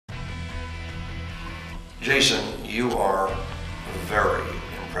Jason, you are very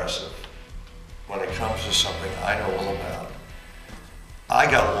impressive when it comes to something I know all about. I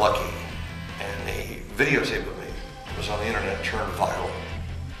got lucky and a videotape of me was on the internet, turned viral,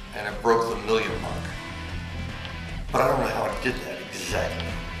 and it broke the 1 million mark. But I don't know how it did that exactly.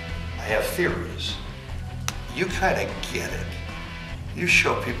 I have theories. You kind of get it. You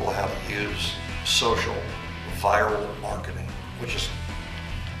show people how to use social, viral marketing, which is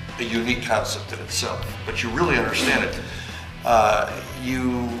a unique concept in itself, but you really understand it.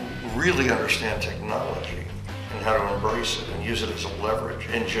 You really understand technology and how to embrace it and use it as a leverage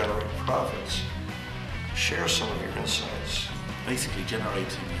and generate profits. Share some of your insights. Basically,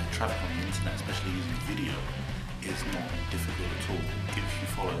 generating traffic on the internet, especially using video, is not difficult at all if you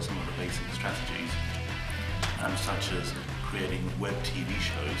follow some of the basic strategies, such as creating web TV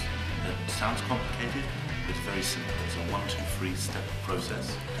shows. That sounds complicated, but it's very simple. It's a 1, 2, 3 step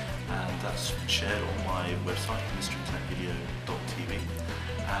process, and that's shared on my website, mrinternetvideo.tv,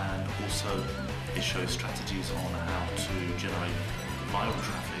 and also it shows strategies on how to generate viral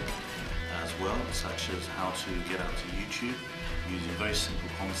traffic as well, such as how to get out to YouTube using very simple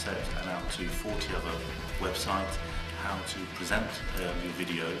concepts, and out to 40 other websites, how to present your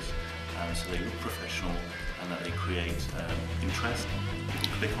videos so they look professional and that they create interest. People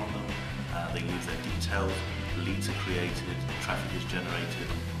click on them, they leave their details, leads are created, traffic is generated,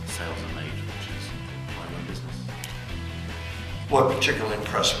 sales are made, which is my own business. What particularly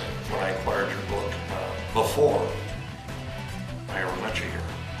impressed me when I acquired your book before I ever met you here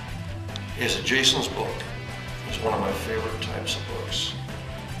is that Jason's book is one of my favorite types of books.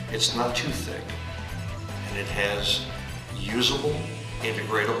 It's not too thick, and it has usable,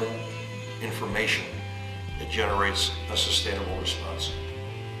 integratable information that generates a sustainable response.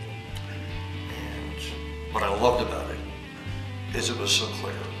 And what I loved about it is it was so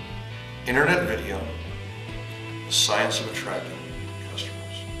clear. Internet video, the science of attracting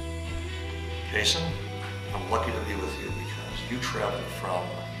customers. Jason, I'm lucky to be with you because you traveled from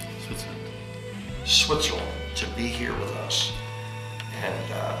Switzerland to be here with us. And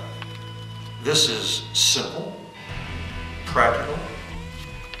this is simple, practical,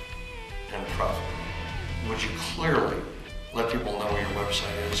 and profitable. Would you clearly let people know where your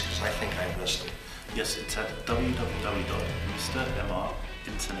website is? Because I think I missed it. Yes, it's at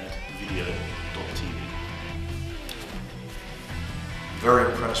www.mrinternetvideo.tv. Very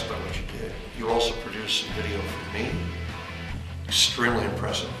impressed by what you did. You also produced some video for me. Extremely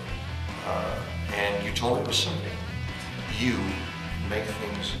impressive. And you told me it was simple. You make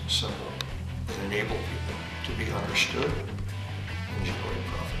things simple that enable people to be understood and generate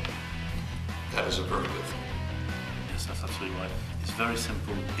profit. That is a very good thing. Yes, that's absolutely right. It's very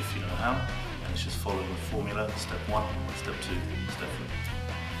simple if you know how, and it's just following the formula, step 1, step 2, step 3.